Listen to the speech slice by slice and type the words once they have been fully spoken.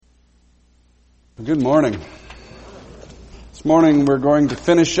Good morning. This morning we're going to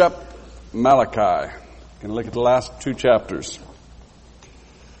finish up Malachi. Going to look at the last two chapters.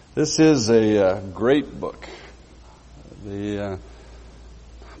 This is a great book. The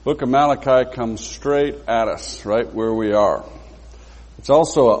book of Malachi comes straight at us, right where we are. It's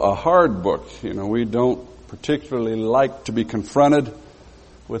also a hard book. You know, we don't particularly like to be confronted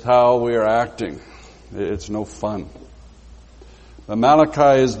with how we are acting. It's no fun. But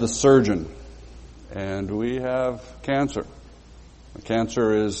Malachi is the surgeon. And we have cancer. The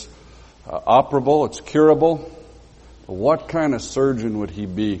cancer is operable, it's curable. But what kind of surgeon would he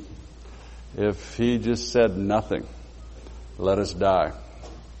be if he just said nothing? Let us die.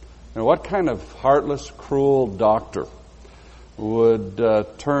 Now, what kind of heartless, cruel doctor would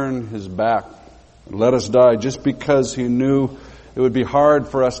turn his back and let us die just because he knew it would be hard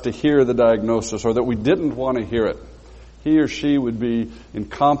for us to hear the diagnosis or that we didn't want to hear it? He or she would be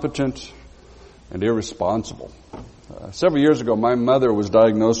incompetent and irresponsible. Several years ago, my mother was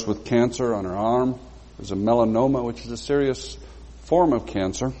diagnosed with cancer on her arm. It was a melanoma, which is a serious form of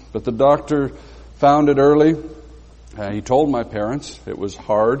cancer. But the doctor found it early. He told my parents it was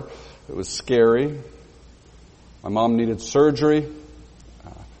hard. It was scary. My mom needed surgery.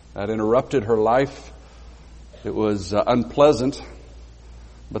 That interrupted her life. It was unpleasant.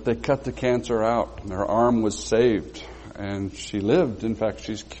 But they cut the cancer out. And her arm was saved. And she lived. In fact,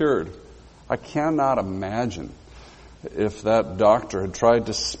 she's cured. I cannot imagine if that doctor had tried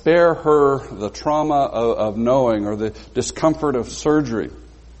to spare her the trauma of knowing or the discomfort of surgery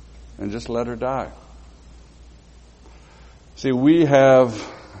and just let her die. See, we have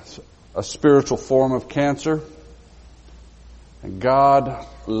a spiritual form of cancer, and God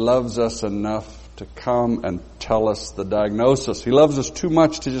loves us enough to come and tell us the diagnosis. He loves us too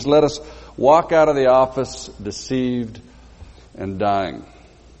much to just let us walk out of the office deceived and dying.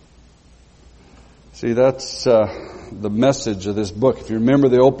 See, that's the message of this book. If you remember,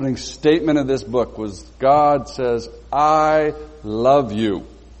 the opening statement of this book was God says, I love you.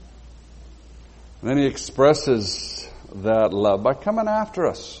 And then he expresses that love by coming after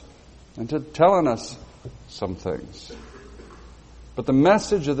us and to telling us some things. But the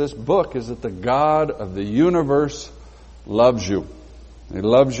message of this book is that the God of the universe loves you. He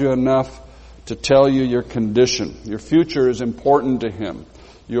loves you enough to tell you your condition. Your future is important to him.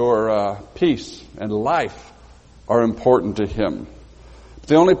 Your peace and life are important to him. But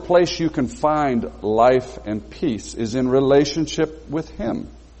the only place you can find life and peace is in relationship with him.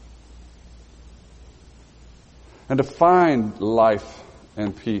 And to find life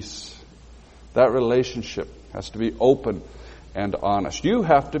and peace, that relationship has to be open and honest. You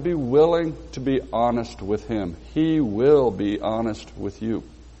have to be willing to be honest with him. He will be honest with you.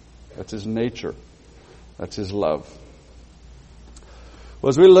 That's his nature. That's his love. Well,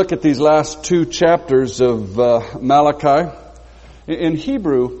 as we look at these last two chapters of Malachi, in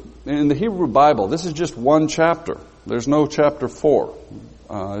the Hebrew Bible, this is just one chapter. There's no chapter 4.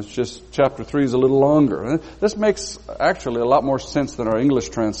 It's just chapter 3 is a little longer. And this makes actually a lot more sense than our English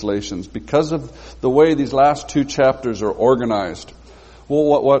translations because of the way these last two chapters are organized.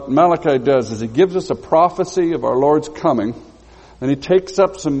 Well, what Malachi does is he gives us a prophecy of our Lord's coming. And he takes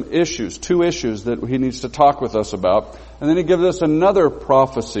up some issues, two issues that he needs to talk with us about. And then he gives us another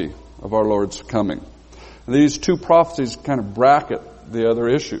prophecy of our Lord's coming. And these two prophecies kind of bracket the other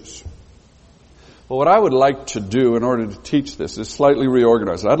issues. Well, what I would like to do in order to teach this is slightly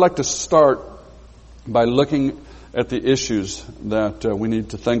reorganize it. I'd like to start by looking at the issues that we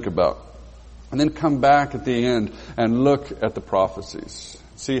need to think about. And then come back at the end and look at the prophecies.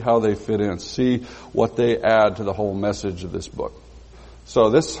 See how they fit in. See what they add to the whole message of this book.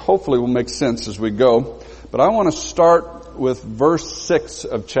 So this hopefully will make sense as we go. But I want to start with verse 6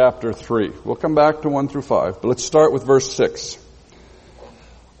 of chapter 3. We'll come back to 1 through 5. But let's start with verse 6.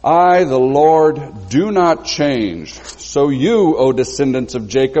 I, the Lord, do not change. So you, O descendants of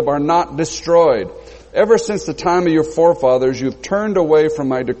Jacob, are not destroyed. Ever since the time of your forefathers, you have turned away from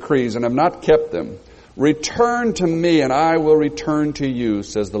my decrees and have not kept them. Return to me, and I will return to you,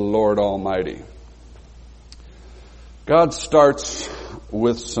 says the Lord Almighty. God starts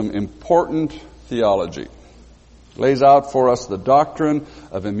with some important theology. Lays out for us the doctrine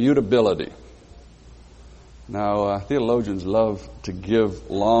of immutability. Now, theologians love to give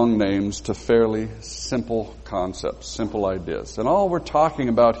long names to fairly simple concepts, simple ideas. And all we're talking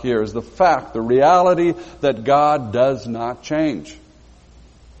about here is the fact, the reality that God does not change.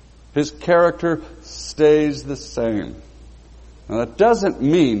 His character stays the same. Now, that doesn't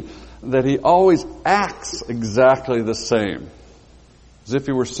mean that he always acts exactly the same, as if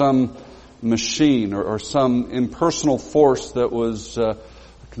he were some machine or some impersonal force that was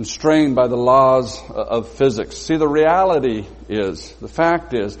constrained by the laws of physics. See, the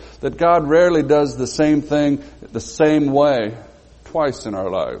fact is that God rarely does the same thing the same way twice in our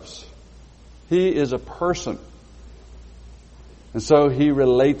lives. He is a person. And so He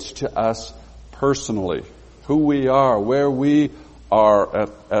relates to us personally, who we are, where we are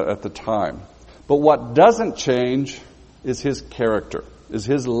at the time. But what doesn't change is His character, is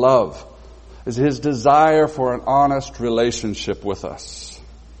His love, is His desire for an honest relationship with us.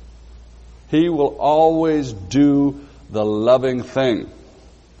 He will always do the loving thing.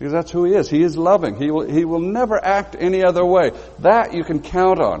 Because that's who He is. He is loving. He will never act any other way. That you can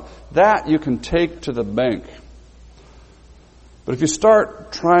count on. That you can take to the bank. But if you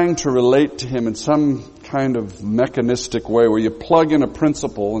start trying to relate to Him in some kind of mechanistic way where you plug in a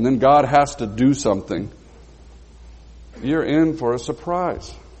principle and then God has to do something, you're in for a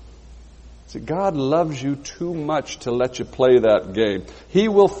surprise. See, God loves you too much to let you play that game. He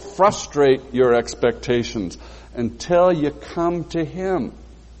will frustrate your expectations until you come to Him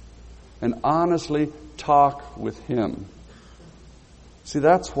and honestly talk with Him. See,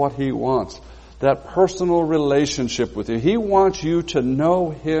 that's what He wants. That personal relationship with you. He wants you to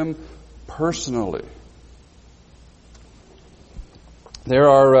know Him personally. There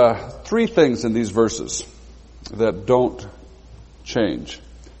are 3 things in these verses that don't change.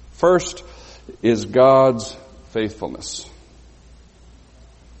 First is God's faithfulness.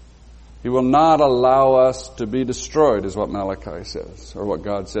 He will not allow us to be destroyed, is what Malachi says, or what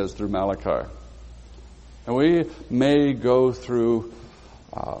God says through Malachi. And we may go through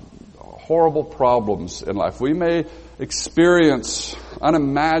horrible problems in life. We may experience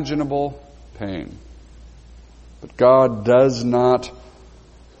unimaginable pain. But God does not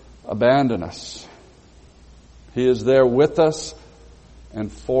abandon us. He is there with us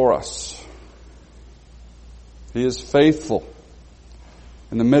and for us. He is faithful.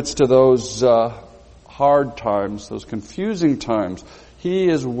 In the midst of those hard times, those confusing times, He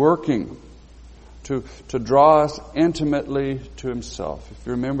is working to draw us intimately to Himself. If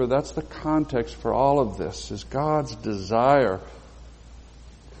you remember, that's the context for all of this, is God's desire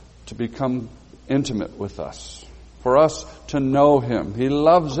to become intimate with us, for us to know Him. He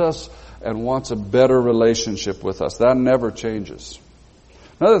loves us and wants a better relationship with us. That never changes.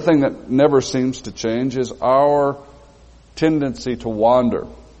 Another thing that never seems to change is our tendency to wander.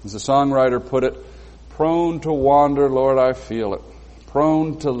 As the songwriter put it, prone to wander, Lord, I feel it.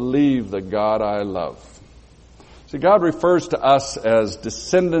 Prone to leave the God I love. See, God refers to us as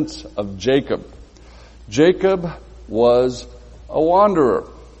descendants of Jacob. Jacob was a wanderer.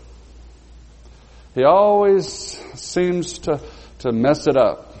 He always seems to mess it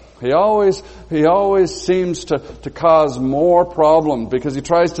up. He always seems to cause more problems because he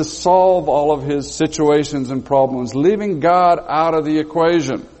tries to solve all of his situations and problems, leaving God out of the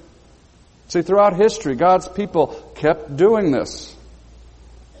equation. See, throughout history, God's people kept doing this.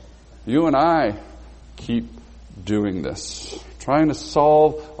 You and I keep doing this, trying to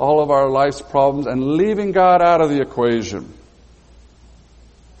solve all of our life's problems and leaving God out of the equation.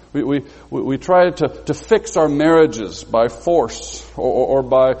 We try to fix our marriages by force or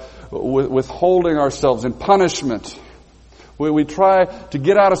by withholding ourselves in punishment. We try to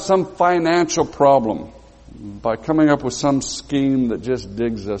get out of some financial problem by coming up with some scheme that just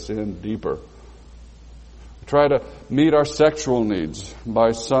digs us in deeper. We try to meet our sexual needs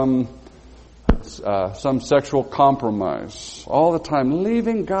by some sexual compromise. All the time,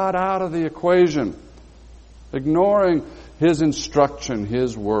 leaving God out of the equation, ignoring His instruction,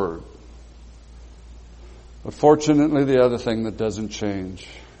 His word. But fortunately, the other thing that doesn't change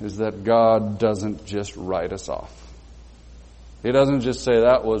is that God doesn't just write us off. He doesn't just say,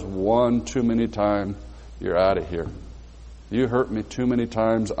 that was one too many time, you're out of here. You hurt me too many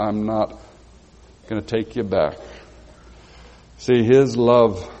times, I'm not going to take you back. See, His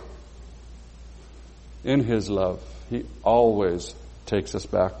love, in His love, He always takes us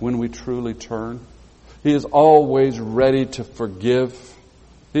back when we truly turn. He is always ready to forgive.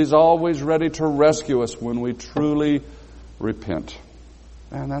 He's always ready to rescue us when we truly repent.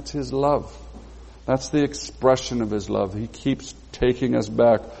 And that's His love. That's the expression of His love. He keeps taking us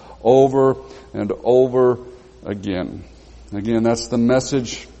back over and over again. Again, that's the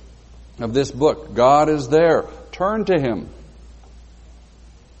message of this book. God is there. Turn to Him.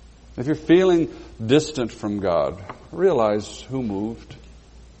 If you're feeling distant from God, realize who moved.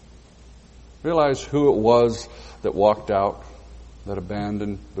 Realize who it was that walked out, that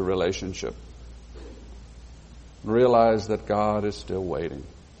abandoned the relationship. Realize that God is still waiting,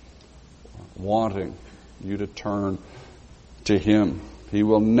 wanting you to turn to Him. He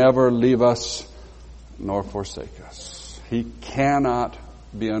will never leave us nor forsake us. He cannot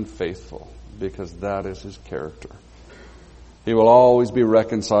be unfaithful, because that is His character. He will always be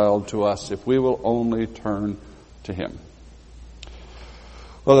reconciled to us if we will only turn to Him.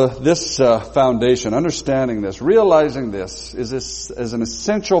 Well, this foundation, understanding this, realizing this, is an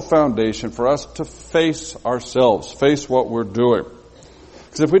essential foundation for us to face ourselves, face what we're doing.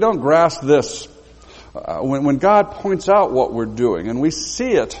 Because if we don't grasp this, when God points out what we're doing and we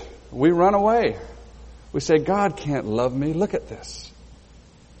see it, we run away. We say, God can't love me. Look at this.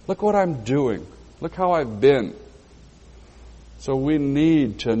 Look what I'm doing. Look how I've been. So we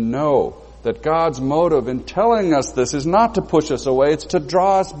need to know that God's motive in telling us this is not to push us away. It's to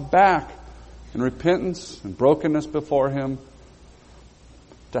draw us back in repentance and brokenness before Him,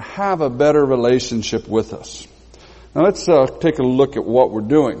 to have a better relationship with us. Now let's take a look at what we're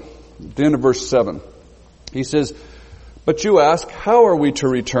doing. At the end of verse 7, he says, "But you ask, how are we to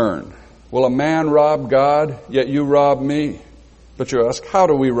return? Will a man rob God, yet you rob me? But you ask, how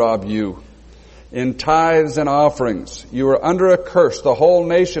do we rob you? In tithes and offerings. You are under a curse, the whole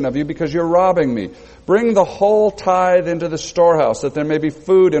nation of you, because you're robbing me. Bring the whole tithe into the storehouse, that there may be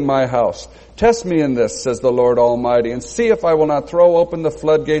food in my house. Test me in this, says the Lord Almighty, and see if I will not throw open the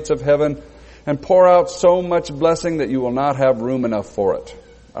floodgates of heaven and pour out so much blessing that you will not have room enough for it.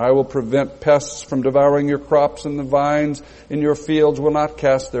 I will prevent pests from devouring your crops, and the vines in your fields will not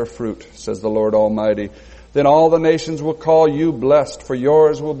cast their fruit, says the Lord Almighty. Then all the nations will call you blessed, for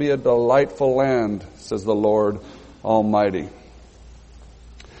yours will be a delightful land, says the Lord Almighty."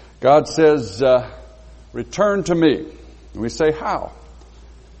 God says, return to me. And we say, how?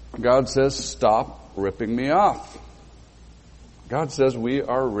 God says, stop ripping me off. God says we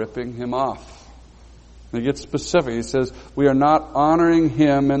are ripping Him off. And He gets specific. He says, we are not honoring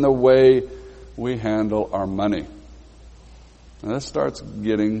Him in the way we handle our money. And this starts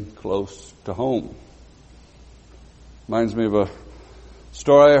getting close to home. Reminds me of a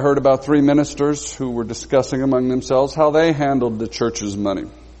story I heard about 3 ministers who were discussing among themselves how they handled the church's money.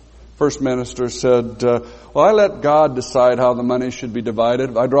 First minister said, well, I let God decide how the money should be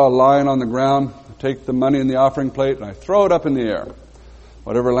divided. I draw a line on the ground, I take the money in the offering plate, and I throw it up in the air.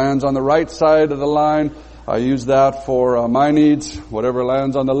 Whatever lands on the right side of the line, I use that for my needs. Whatever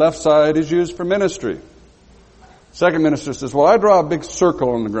lands on the left side is used for ministry. Second minister says, well, I draw a big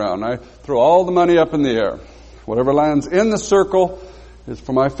circle on the ground. I throw all the money up in the air. Whatever lands in the circle is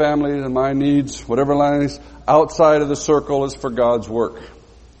for my family and my needs. Whatever lands outside of the circle is for God's work.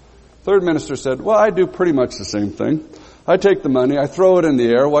 Third minister said, well, I do pretty much the same thing. I take the money, I throw it in the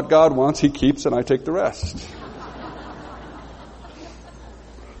air. What God wants, He keeps, and I take the rest.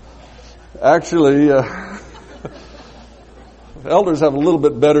 Actually, elders have a little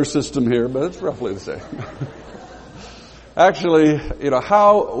bit better system here, but it's roughly the same. Actually,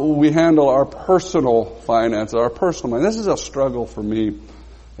 how we handle our personal finances, our personal money, this is a struggle for me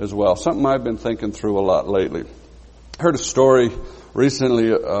as well. Something I've been thinking through a lot lately. I heard a story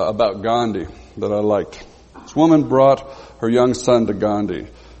recently about Gandhi that I liked. This woman brought her young son to Gandhi,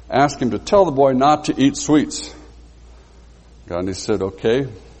 asked him to tell the boy not to eat sweets. Gandhi said, okay,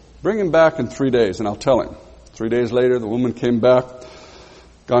 bring him back in 3 days and I'll tell him. 3 days later, the woman came back.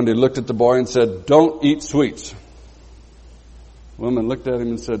 Gandhi looked at the boy and said, don't eat sweets. The woman looked at him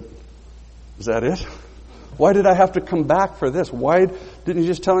and said, is that it? Why did I have to come back for this? Why didn't you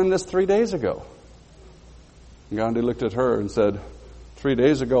just tell him this 3 days ago? And Gandhi looked at her and said, 3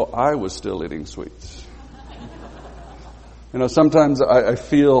 days ago, I was still eating sweets. Sometimes I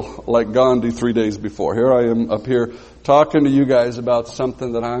feel like Gandhi 3 days before. Here I am up here talking to you guys about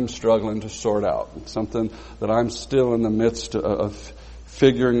something that I'm struggling to sort out, something that I'm still in the midst of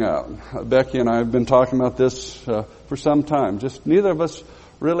figuring out. Becky and I have been talking about this for some time. Just neither of us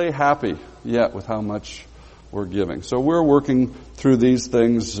really happy yet with how much we're giving. So we're working through these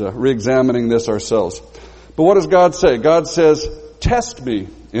things, re-examining this ourselves. But what does God say? God says, test me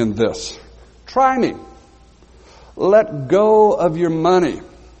in this. Try me. Let go of your money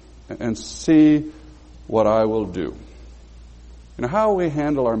and see what I will do. How we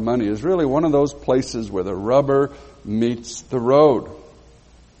handle our money is really one of those places where the rubber meets the road.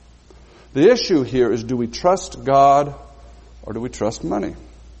 The issue here is, do we trust God or do we trust money?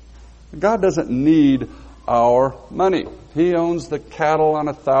 God doesn't need our money. He owns the cattle on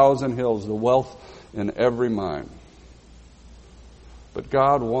 1,000 hills, the wealth in every mine. But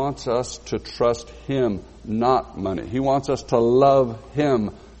God wants us to trust Him, not money. He wants us to love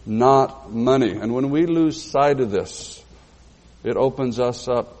Him, not money. And when we lose sight of this, it opens us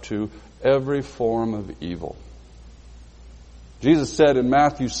up to every form of evil. Jesus said in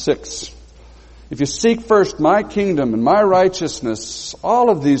Matthew 6, if you seek first my kingdom and my righteousness, all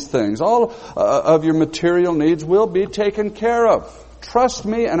of these things, all of your material needs will be taken care of. Trust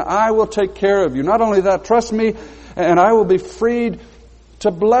me and I will take care of you. Not only that, trust me and I will be freed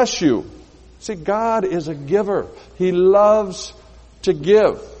to bless you. See, God is a giver. He loves to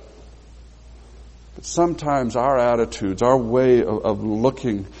give. But sometimes our attitudes, our way of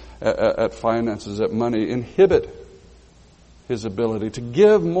looking at finances, at money, inhibit His ability. To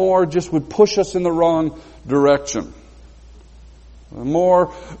give more just would push us in the wrong direction. The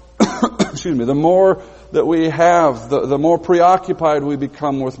more, the more that we have, the more preoccupied we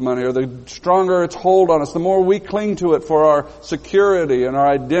become with money, or the stronger its hold on us, the more we cling to it for our security and our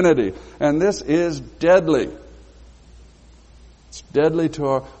identity. And this is deadly. It's deadly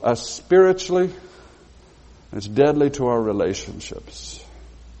to us spiritually. It's deadly to our relationships.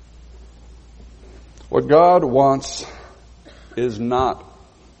 What God wants is not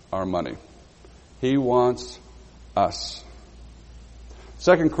our money. He wants us.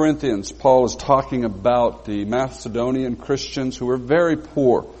 2 Corinthians, Paul is talking about the Macedonian Christians who were very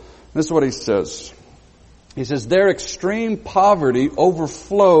poor. This is what he says. He says, their extreme poverty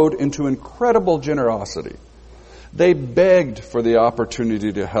overflowed into incredible generosity. They begged for the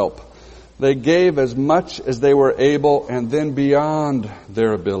opportunity to help. They gave as much as they were able and then beyond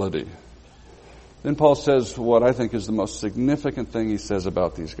their ability. Then Paul says what I think is the most significant thing he says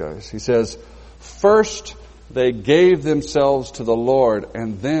about these guys. He says, first, they gave themselves to the Lord,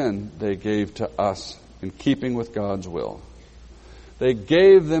 and then they gave to us in keeping with God's will. They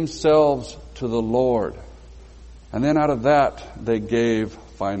gave themselves to the Lord, and then out of that, they gave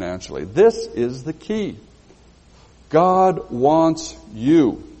financially. This is the key. God wants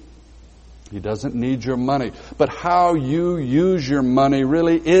you. He doesn't need your money. But how you use your money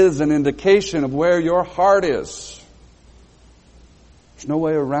really is an indication of where your heart is. There's no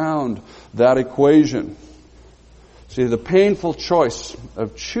way around that equation. See, the painful choice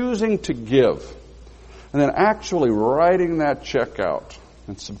of choosing to give and then actually writing that check out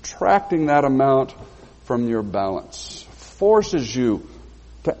and subtracting that amount from your balance forces you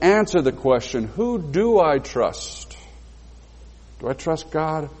to answer the question, who do I trust? Do I trust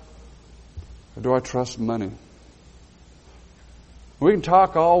God or do I trust money? We can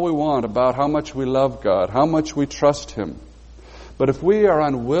talk all we want about how much we love God, how much we trust Him. But if we are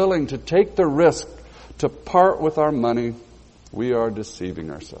unwilling to take the risk to part with our money, we are deceiving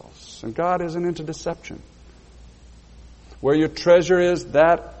ourselves. And God isn't into deception. Where your treasure is,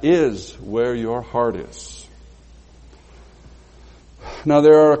 that is where your heart is. Now,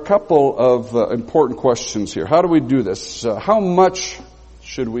 there are a couple of important questions here. How do we do this? How much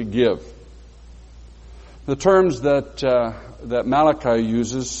should we give? The terms that Malachi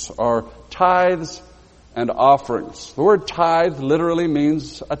uses are tithes and offerings. The word tithe literally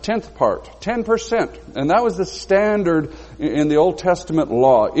means a tenth part, 10%. And that was the standard in the Old Testament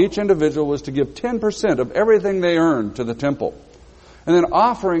law. Each individual was to give 10% of everything they earned to the temple. And then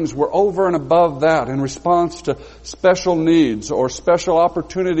offerings were over and above that in response to special needs or special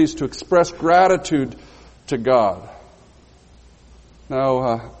opportunities to express gratitude to God.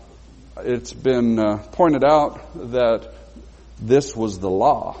 Now, it's been pointed out that this was the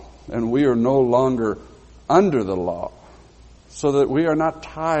law, and we are no longer under the law, so that we are not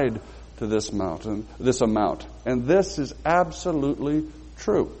tied to this amount. And this is absolutely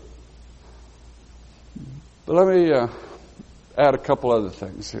true. But let me add a couple other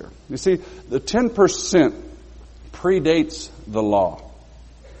things here. You see, the 10% predates the law.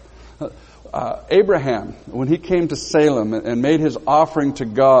 Abraham, when he came to Salem and made his offering to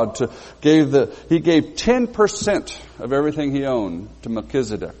God, he gave 10% of everything he owned to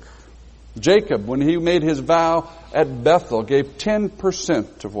Melchizedek. Jacob, when he made his vow at Bethel, gave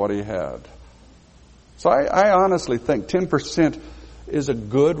 10% of what he had. So I honestly think 10% is a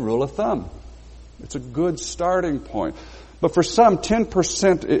good rule of thumb. It's a good starting point. But for some,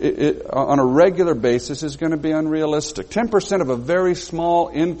 10% on a regular basis is going to be unrealistic. 10% of a very small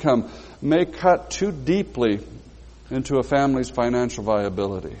income may cut too deeply into a family's financial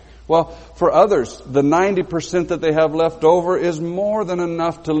viability. Well, for others, the 90% that they have left over is more than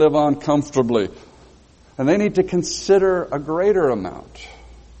enough to live on comfortably. And they need to consider a greater amount.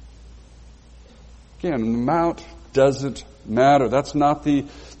 Again, the amount doesn't matter. That's not the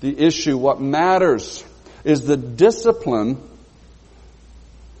issue. What matters is the discipline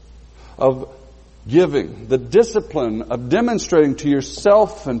of giving, the discipline of demonstrating to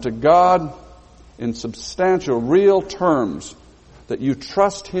yourself and to God in substantial, real terms that you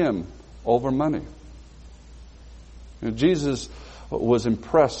trust Him over money. Jesus was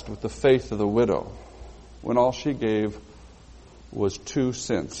impressed with the faith of the widow when all she gave was 2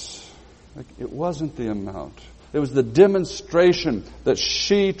 cents. It wasn't the amount. It was the demonstration that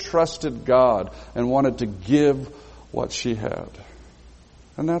she trusted God and wanted to give what she had.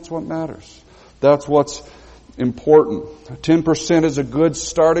 And that's what matters. That's what's important. 10% is a good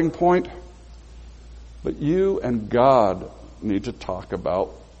starting point. But you and God need to talk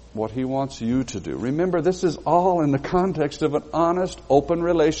about what He wants you to do. Remember, this is all in the context of an honest, open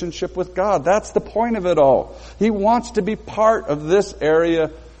relationship with God. That's the point of it all. He wants to be part of this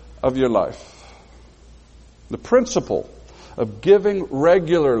area of your life. The principle of giving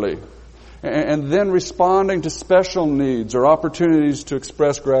regularly and then responding to special needs or opportunities to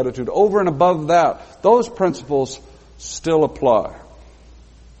express gratitude over and above that, those principles still apply.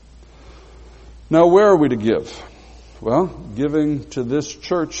 Now, where are we to give? Well, giving to this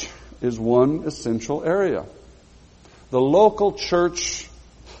church is one essential area. The local church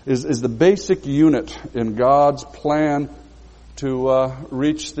is the basic unit in God's plan to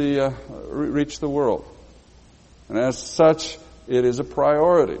reach the world. And as such, it is a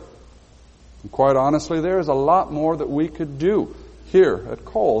priority. And quite honestly, there is a lot more that we could do here at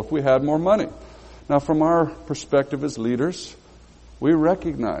Cole if we had more money. Now, from our perspective as leaders, we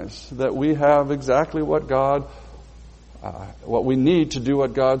recognize that we have exactly what we need to do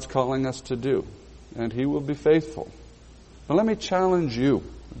what God's calling us to do. And He will be faithful. Now let me challenge you.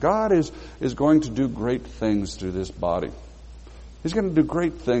 God is going to do great things through this body. He's going to do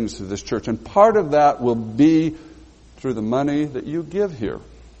great things through this church. And part of that will be through the money that you give here.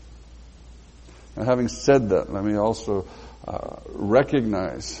 And having said that, let me also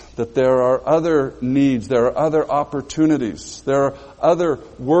recognize that there are other needs, there are other opportunities, there are other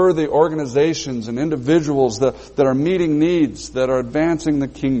worthy organizations and individuals that are meeting needs, that are advancing the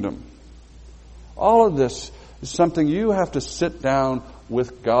kingdom. All of this is something you have to sit down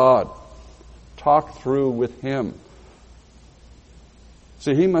with God, talk through with Him.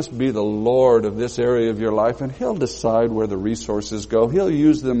 See, He must be the Lord of this area of your life, and He'll decide where the resources go. He'll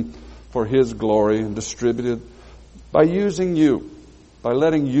use them for His glory and distribute it by using you, by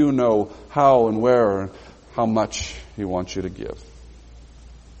letting you know how and where and how much He wants you to give.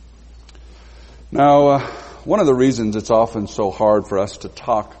 Now, one of the reasons it's often so hard for us to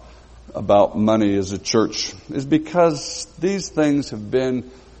talk about money as a church is because these things have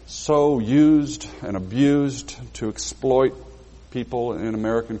been so used and abused to exploit people in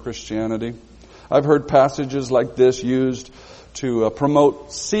American Christianity. I've heard passages like this used to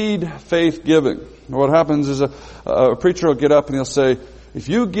promote seed faith giving. What happens is a preacher will get up and he'll say, if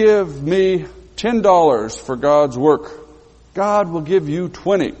you give me $10 for God's work, God will give you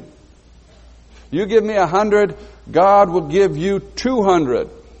 20. You give me 100, God will give you 200.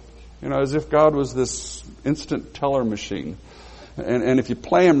 You know, as if God was this instant teller machine. And if you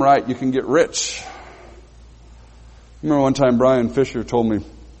play Him right, you can get rich. I remember one time Brian Fisher told me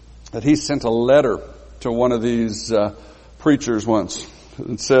that he sent a letter to one of these preachers once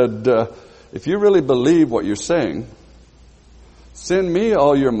and said, if you really believe what you're saying, send me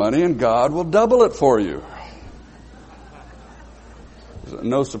all your money and God will double it for you.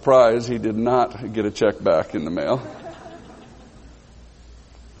 No surprise, he did not get a check back in the mail.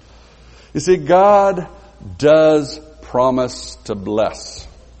 You see, God does promise to bless.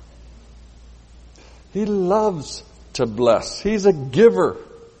 He loves to bless. He's a giver.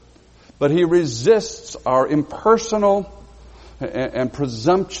 But He resists our impersonal and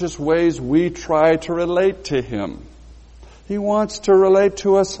presumptuous ways we try to relate to Him. He wants to relate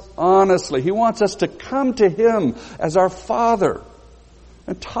to us honestly. He wants us to come to Him as our Father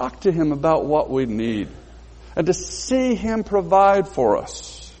and talk to Him about what we need and to see Him provide for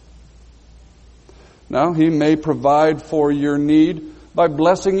us. Now, He may provide for your need by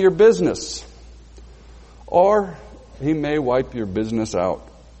blessing your business, or He may wipe your business out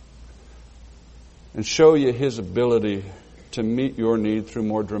and show you His ability to meet your need through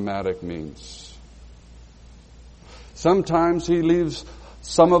more dramatic means. Sometimes He leaves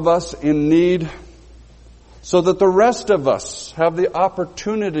some of us in need so that the rest of us have the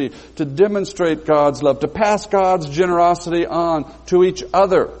opportunity to demonstrate God's love, to pass God's generosity on to each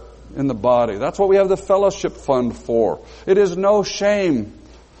other in the body. That's what we have the fellowship fund for. It is no shame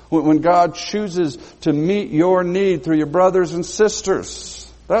when God chooses to meet your need through your brothers and sisters.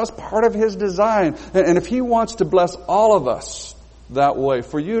 That was part of His design. And if He wants to bless all of us that way,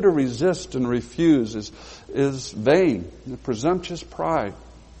 for you to resist and refuse is vain, presumptuous pride.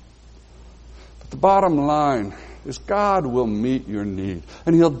 But the bottom line is God will meet your need.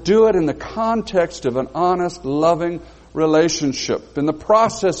 And He'll do it in the context of an honest, loving relationship. In the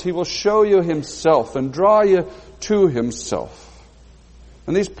process, He will show you Himself and draw you to Himself.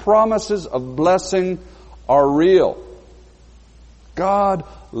 And these promises of blessing are real. God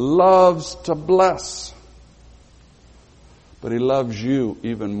loves to bless. But He loves you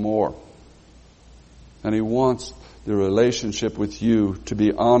even more. And He wants the relationship with you to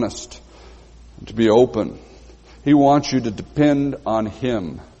be honest, to be open. He wants you to depend on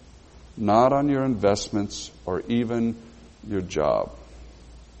Him, not on your investments or even your job.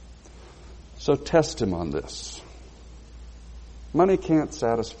 So test Him on this. Money can't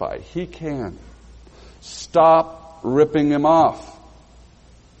satisfy. He can. Stop ripping Him off.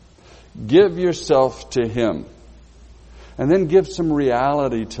 Give yourself to Him. And then give some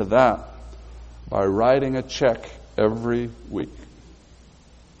reality to that by writing a check every week.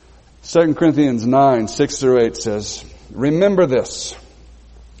 2 Corinthians 9, 6 through 8 says, "Remember this.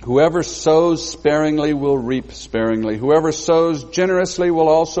 Whoever sows sparingly will reap sparingly. Whoever sows generously will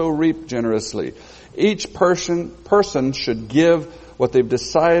also reap generously. Each person should give what they've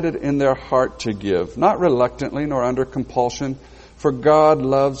decided in their heart to give, not reluctantly nor under compulsion, for God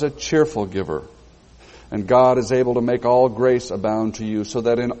loves a cheerful giver. And God is able to make all grace abound to you, so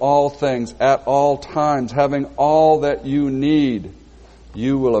that in all things, at all times, having all that you need,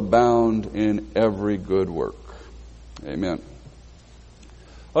 you will abound in every good work." Amen.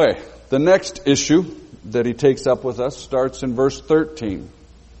 Okay, the next issue that he takes up with us starts in verse 13.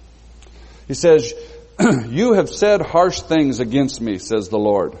 He says, "You have said harsh things against me, says the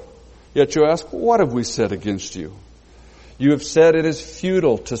Lord. Yet you ask, what have we said against you? You have said it is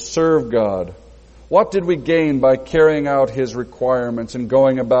futile to serve God. What did we gain by carrying out His requirements and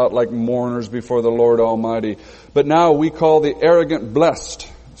going about like mourners before the Lord Almighty? But now we call the arrogant blessed.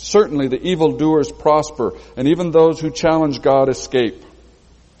 Certainly the evildoers prosper, and even those who challenge God escape.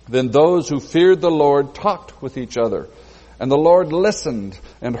 Then those who feared the Lord talked with each other, and the Lord listened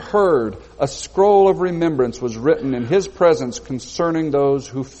and heard. A scroll of remembrance was written in His presence concerning those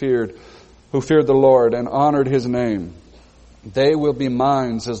who feared the Lord and honored His name. They will be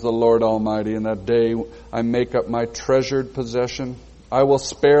mine, says the Lord Almighty, in that day I make up my treasured possession. I will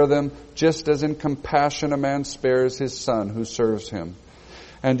spare them, just as in compassion a man spares his son who serves him.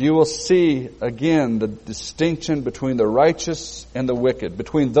 And you will see again the distinction between the righteous and the wicked,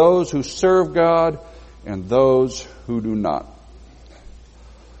 between those who serve God and those who do not."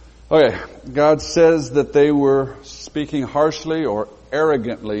 Okay, God says that they were speaking harshly or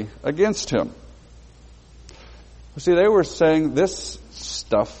arrogantly against Him. You see, they were saying this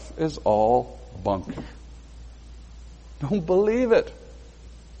stuff is all bunk. Don't believe it.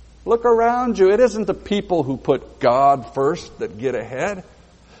 Look around you. It isn't the people who put God first that get ahead.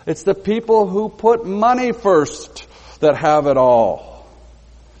 It's the people who put money first that have it all.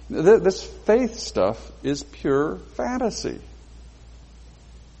 This faith stuff is pure fantasy.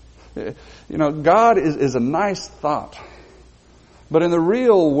 You know, God is a nice thought. But in the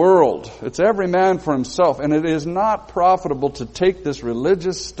real world, it's every man for himself, and it is not profitable to take this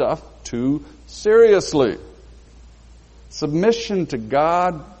religious stuff too seriously. Submission to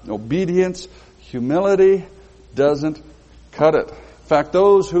God, obedience, humility doesn't cut it. In fact,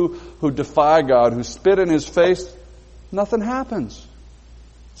 those who defy God, who spit in His face, nothing happens.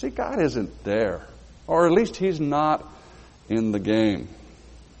 See, God isn't there. Or at least He's not in the game.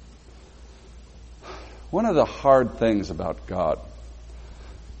 One of the hard things about God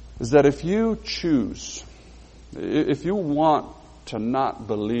is that if you choose, if you want to not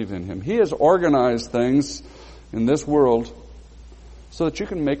believe in Him, He has organized things in this world so that you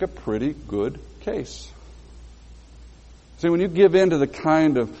can make a pretty good case. See, when you give in to the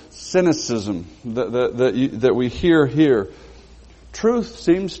kind of cynicism that we hear here, truth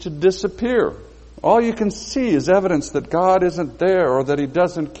seems to disappear. All you can see is evidence that God isn't there or that He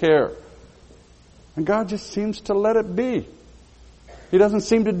doesn't care. And God just seems to let it be. He doesn't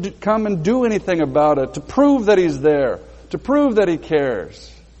seem to come and do anything about it to prove that He's there, to prove that He cares.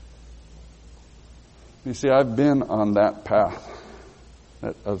 You see, I've been on that path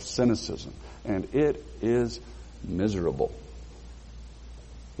of cynicism, and it is miserable.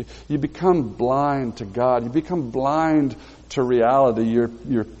 You become blind to God. You become blind to reality.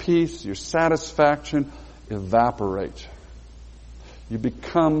 Your peace, your satisfaction evaporate. You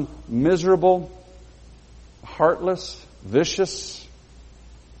become miserable, heartless, vicious.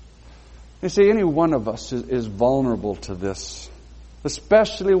 You see, any one of us is vulnerable to this,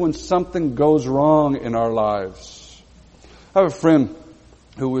 especially when something goes wrong in our lives. I have a friend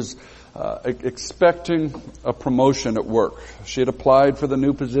who was expecting a promotion at work. She had applied for the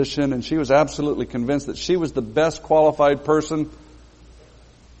new position, and she was absolutely convinced that she was the best qualified person.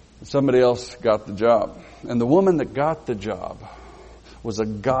 Somebody else got the job. And the woman that got the job was a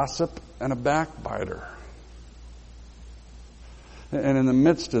gossip and a backbiter. And in the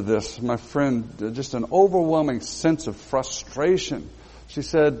midst of this, my friend, just an overwhelming sense of frustration. She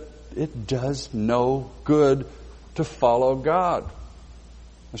said, it does no good to follow God.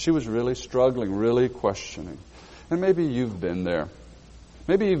 She was really struggling, really questioning. And maybe you've been there.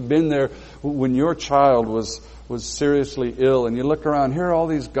 Maybe you've been there when your child was seriously ill, and you look around, here are all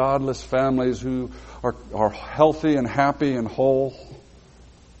these godless families who are healthy and happy and whole.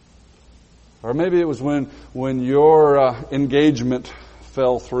 Or maybe it was when your engagement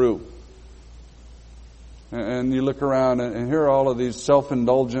fell through. And you look around and here are all of these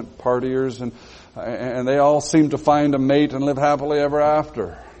self-indulgent partiers, and they all seem to find a mate and live happily ever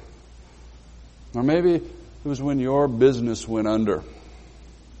after. Or maybe it was when your business went under,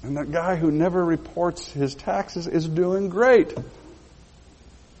 and that guy who never reports his taxes is doing great.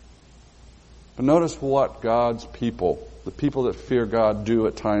 But notice what God's people, the people that fear God, do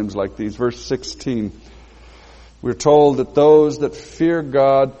at times like these. Verse 16, we're told that those that fear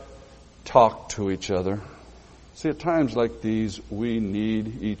God talk to each other. See, at times like these, we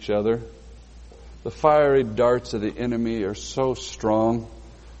need each other. The fiery darts of the enemy are so strong.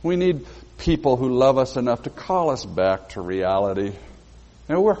 We need people who love us enough to call us back to reality.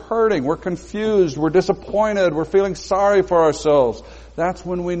 You know, we're hurting, we're confused, we're disappointed, we're feeling sorry for ourselves. That's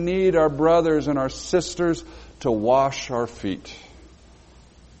when we need our brothers and our sisters to wash our feet,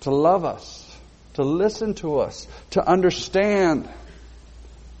 to love us, to listen to us, to understand,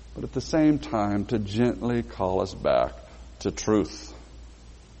 but at the same time to gently call us back to truth.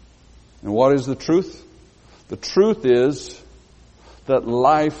 And what is the truth? The truth is that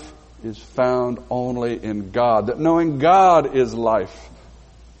life is found only in God, that knowing God is life,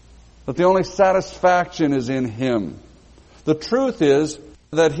 that the only satisfaction is in Him. The truth is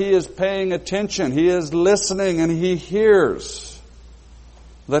that He is paying attention, He is listening, and He hears.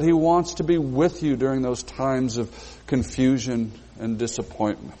 That He wants to be with you during those times of confusion and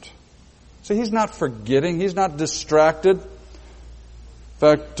disappointment. See, He's not forgetting, He's not distracted. In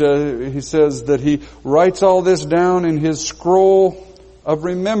fact, He says that He writes all this down in His scroll of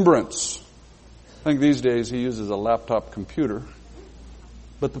remembrance. I think these days He uses a laptop computer.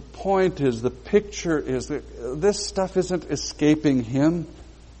 But the point is, the picture is that this stuff isn't escaping Him.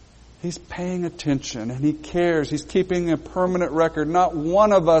 He's paying attention and He cares. He's keeping a permanent record. Not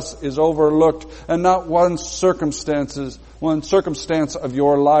one of us is overlooked, and not one circumstance of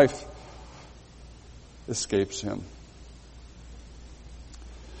your life escapes Him.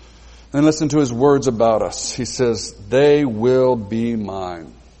 And listen to His words about us. He says, "They will be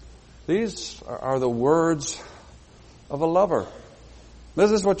mine." These are the words of a lover.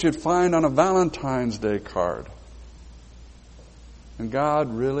 This is what you'd find on a Valentine's Day card. And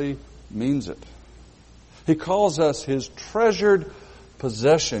God really means it. He calls us His treasured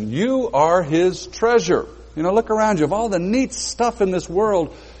possession. You are His treasure. You know, look around you. Of all the neat stuff in this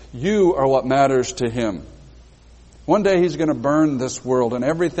world, you are what matters to Him. One day He's going to burn this world and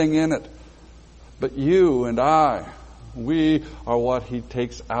everything in it. But you and I, we are what He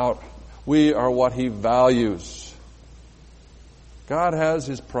takes out. We are what He values. God has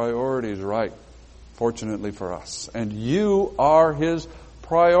His priorities right, fortunately for us. And you are His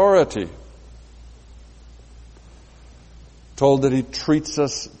priority. Told that He treats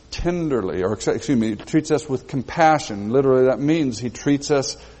us tenderly, treats us with compassion. Literally that means He treats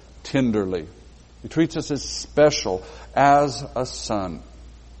us tenderly. He treats us as special, as a son.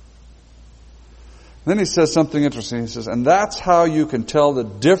 Then He says something interesting. He says, and that's how you can tell the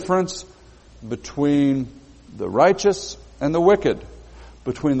difference between the righteous and the wicked,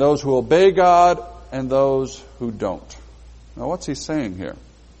 between those who obey God and those who don't. Now what's He saying here?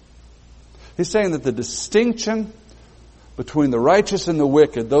 He's saying that the distinction between the righteous and the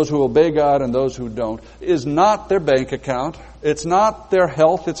wicked, those who obey God and those who don't, is not their bank account. It's not their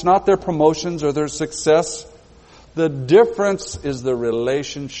health. It's not their promotions or their success. The difference is the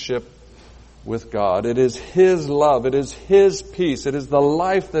relationship with God. It is His love. It is His peace. It is the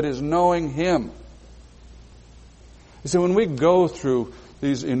life that is knowing Him. You see, when we go through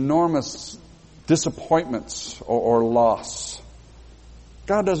these enormous disappointments or loss,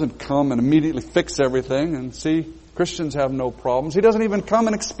 God doesn't come and immediately fix everything and see, Christians have no problems. He doesn't even come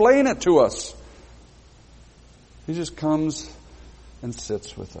and explain it to us. He just comes and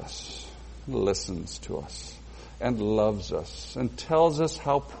sits with us, listens to us, and loves us, and tells us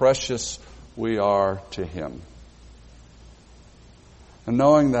how precious we are to Him. And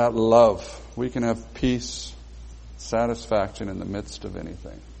knowing that love, we can have peace, satisfaction in the midst of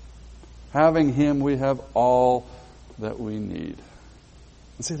anything. Having Him, we have all that we need.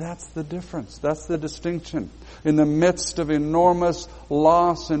 And see, that's the difference. That's the distinction. In the midst of enormous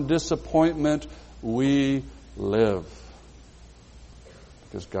loss and disappointment, we live.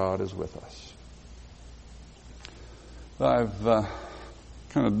 Because God is with us. I've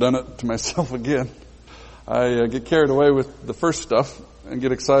kind of done it to myself again. I get carried away with the first stuff and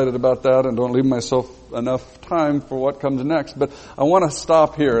get excited about that and don't leave myself enough time for what comes next. But I want to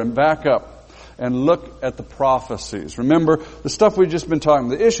stop here and back up and look at the prophecies. Remember, the stuff we've just been talking,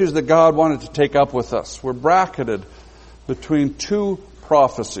 the issues that God wanted to take up with us, were bracketed between two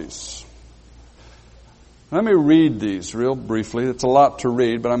prophecies. Let me read these real briefly. It's a lot to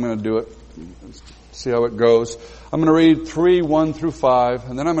read, but I'm going to do it. See how it goes. I'm going to read 3:1 through 5,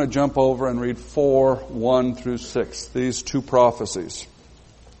 and then I'm going to jump over and read 4:1 through 6. These two prophecies.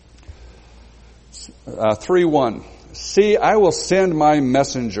 3:1. See, I will send my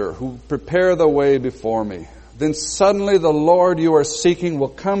messenger who will prepare the way before me. Then suddenly the Lord you are seeking will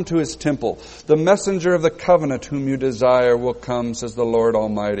come to his temple. The messenger of the covenant whom you desire will come, says the Lord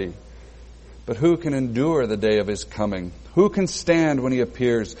Almighty. But who can endure the day of his coming? Who can stand when he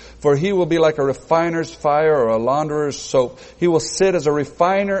appears? For he will be like a refiner's fire or a launderer's soap. He will sit as a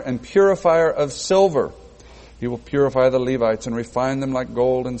refiner and purifier of silver. He will purify the Levites and refine them like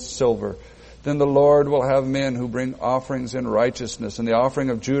gold and silver. Then the Lord will have men who bring offerings in righteousness, and the offering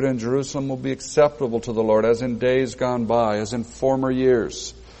of Judah and Jerusalem will be acceptable to the Lord, as in days gone by, as in former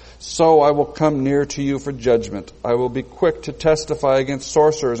years. So I will come near to you for judgment. I will be quick to testify against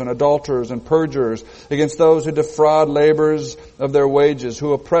sorcerers and adulterers and perjurers, against those who defraud laborers of their wages,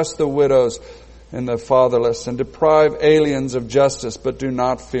 who oppress the widows and the fatherless, and deprive aliens of justice, but do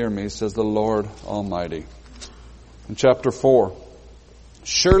not fear me, says the Lord Almighty. In chapter 4,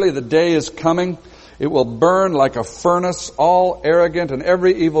 surely the day is coming. It will burn like a furnace. All arrogant and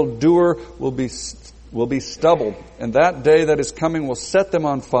every evildoer will be stubble, and that day that is coming will set them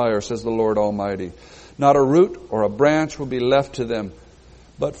on fire, says the Lord Almighty. Not a root or a branch will be left to them.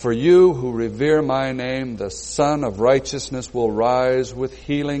 But for you who revere my name, the Son of Righteousness will rise with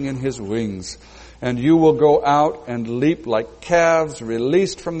healing in his wings, and you will go out and leap like calves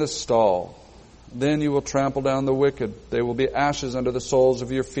released from the stall. Then you will trample down the wicked. They will be ashes under the soles of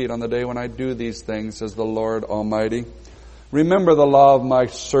your feet on the day when I do these things, says the Lord Almighty. Remember the law of my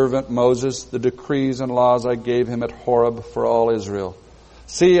servant Moses, the decrees and laws I gave him at Horeb for all Israel.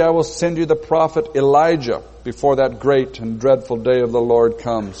 See, I will send you the prophet Elijah before that great and dreadful day of the Lord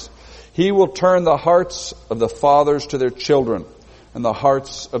comes. He will turn the hearts of the fathers to their children, and the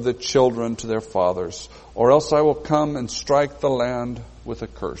hearts of the children to their fathers, or else I will come and strike the land with a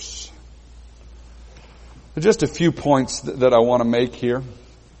curse. Just a few points that I want to make here.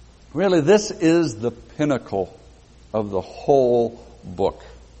 Really, this is the pinnacle of the whole book.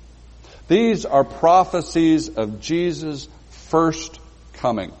 These are prophecies of Jesus' first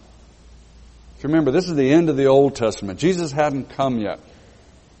coming. If you remember, this is the end of the Old Testament. Jesus hadn't come yet.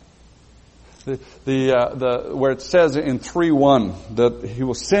 Where it says in 3:1 that he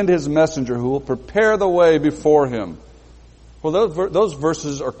will send his messenger who will prepare the way before him. Well, those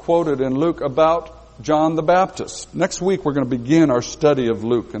verses are quoted in Luke about John the Baptist. Next week we're going to begin our study of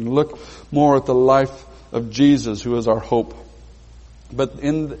Luke and look more at the life of Jesus, who is our hope. But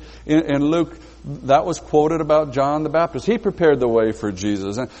in Luke, that was quoted about John the Baptist. He prepared the way for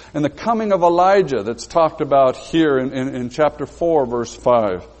Jesus. And the coming of Elijah that's talked about here in chapter 4, verse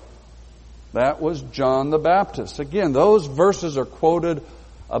 5, that was John the Baptist. Again, those verses are quoted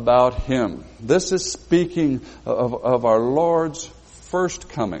about him. This is speaking of our Lord's first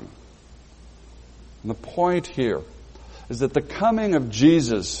coming. And the point here is that the coming of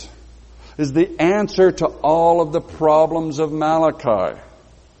Jesus is the answer to all of the problems of Malachi.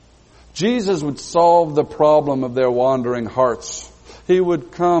 Jesus would solve the problem of their wandering hearts. He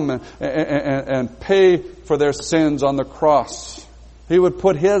would come and pay for their sins on the cross. He would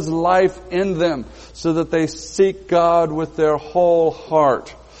put his life in them so that they seek God with their whole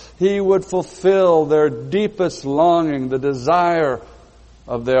heart. He would fulfill their deepest longing, the desire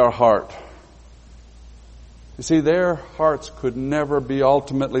of their heart. You see, their hearts could never be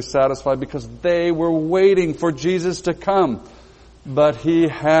ultimately satisfied because they were waiting for Jesus to come. But he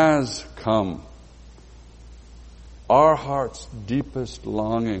has come. Our heart's deepest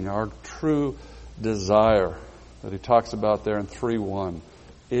longing, our true desire that he talks about there in 3:1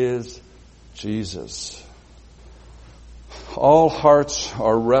 is Jesus. All hearts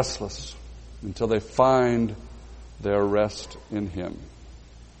are restless until they find their rest in him.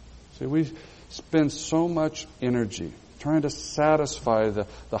 See, we spend so much energy trying to satisfy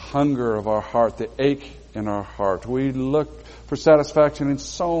the hunger of our heart, the ache in our heart. We look for satisfaction in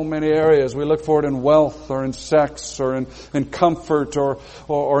so many areas. We look for it in wealth or in sex or in comfort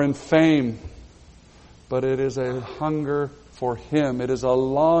or in fame. But it is a hunger for him. It is a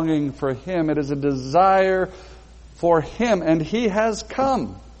longing for him. It is a desire for him. And he has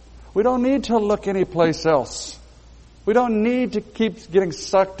come. We don't need to look anyplace else. We don't need to keep getting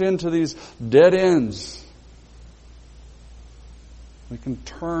sucked into these dead ends. We can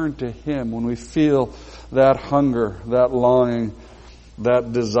turn to Him when we feel that hunger, that longing,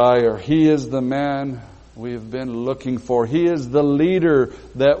 that desire. He is the man we have been looking for. He is the leader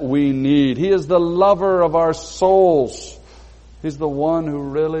that we need. He is the lover of our souls. He's the one who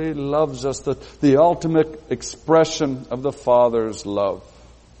really loves us, the ultimate expression of the Father's love.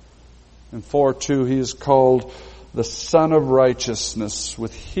 In 4:2, He is called the Son of Righteousness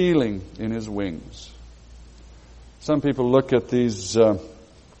with healing in His wings. Some people look at these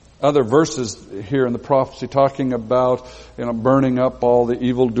other verses here in the prophecy talking about, burning up all the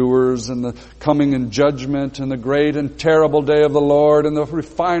evildoers and the coming in judgment and the great and terrible day of the Lord and the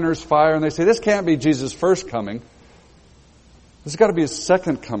refiner's fire. And they say, this can't be Jesus' first coming. This has got to be His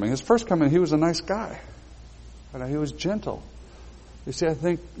second coming. His first coming, He was a nice guy. He was gentle. You see, I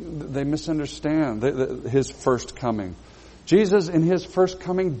think they misunderstand His first coming. Jesus in His first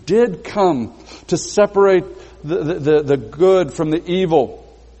coming did come to separate the good from the evil,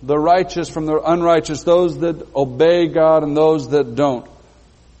 the righteous from the unrighteous, those that obey God and those that don't.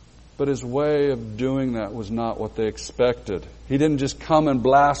 But His way of doing that was not what they expected. He didn't just come and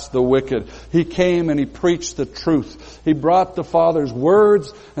blast the wicked. He came and He preached the truth. He brought the Father's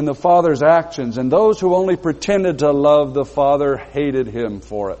words and the Father's actions. And those who only pretended to love the Father hated Him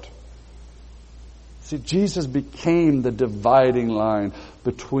for it. See, Jesus became the dividing line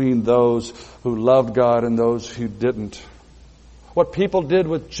between those who loved God and those who didn't. What people did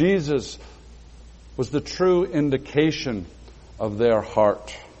with Jesus was the true indication of their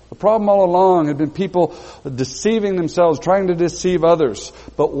heart. The problem all along had been people deceiving themselves, trying to deceive others.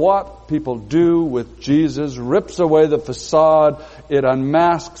 But what people do with Jesus rips away the facade. It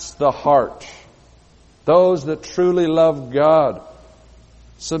unmasks the heart. Those that truly love God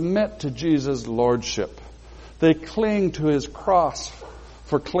submit to Jesus' lordship. They cling to His cross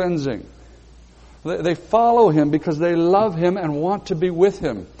for cleansing. They follow Him because they love Him and want to be with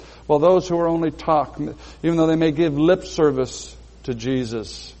Him. While those who are only talk, even though they may give lip service to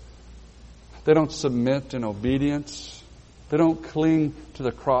Jesus, they don't submit in obedience. They don't cling to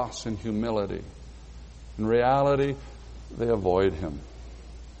the cross in humility. In reality, they avoid Him.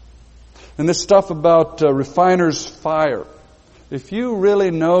 And this stuff about refiner's fire, if you really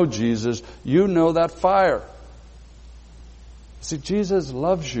know Jesus, you know that fire. See, Jesus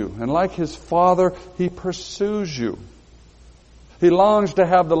loves you, and like His Father, He pursues you. He longs to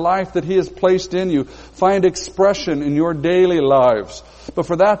have the life that He has placed in you find expression in your daily lives. But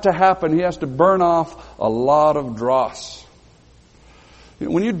for that to happen, He has to burn off a lot of dross.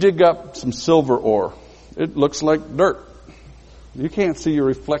 When you dig up some silver ore, it looks like dirt. You can't see your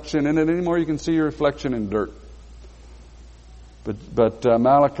reflection in it anymore. You can see your reflection in dirt. But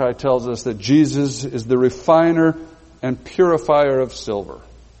Malachi tells us that Jesus is the refiner and purifier of silver.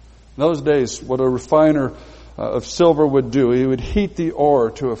 In those days, what a refiner of silver would do, he would heat the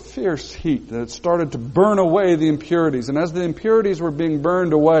ore to a fierce heat, and it started to burn away the impurities. And as the impurities were being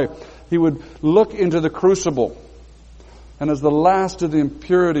burned away, he would look into the crucible. And as the last of the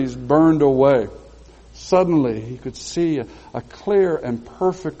impurities burned away, suddenly he could see a clear and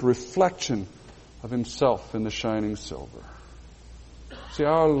perfect reflection of himself in the shining silver. See,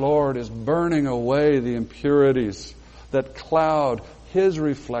 our Lord is burning away the impurities that cloud His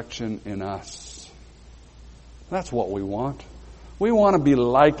reflection in us. That's what we want. We want to be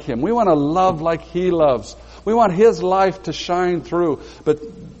like Him. We want to love like He loves. We want His life to shine through. But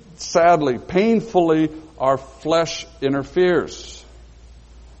sadly, painfully, our flesh interferes.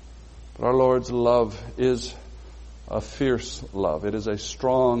 But our Lord's love is a fierce love. It is a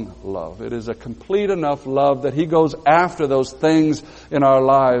strong love. It is a complete enough love that He goes after those things in our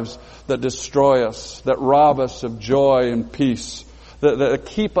lives that destroy us, that rob us of joy and peace, that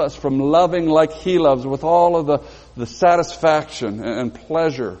keep us from loving like He loves with all of the satisfaction and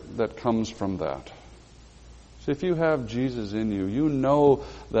pleasure that comes from that. So if you have Jesus in you, you know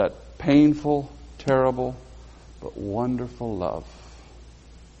that painful, terrible, but wonderful love.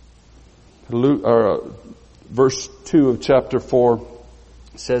 Verse 2 of chapter 4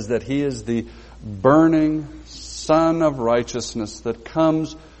 says that He is the burning Son of righteousness that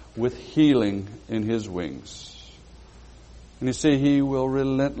comes with healing in His wings. And you see, He will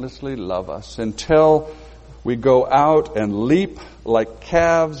relentlessly love us until we go out and leap like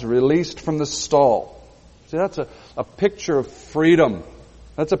calves released from the stall. See, that's a picture of freedom.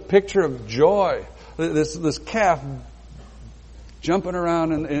 That's a picture of joy. This calf jumping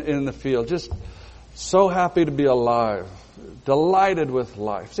around in the field, just so happy to be alive, delighted with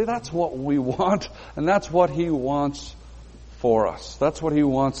life. See, that's what we want, and that's what He wants for us. That's what He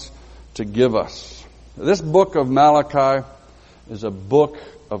wants to give us. This book of Malachi is a book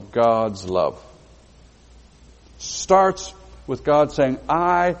of God's love. Starts with God saying,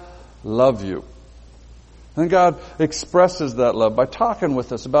 I love you. And God expresses that love by talking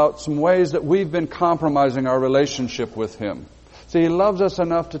with us about some ways that we've been compromising our relationship with Him. See, He loves us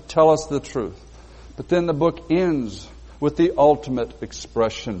enough to tell us the truth. But then the book ends with the ultimate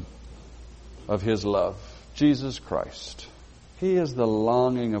expression of His love, Jesus Christ. He is the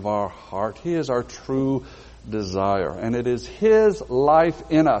longing of our heart. He is our true desire. And it is His life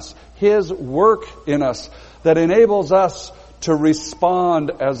in us, His work in us, that enables us to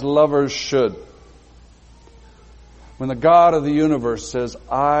respond as lovers should. When the God of the universe says,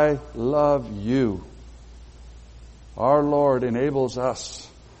 I love you, our Lord enables us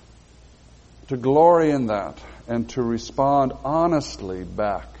to glory in that and to respond honestly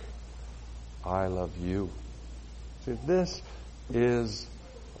back, I love you. See, this is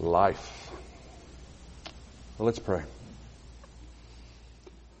life. Well, let's pray.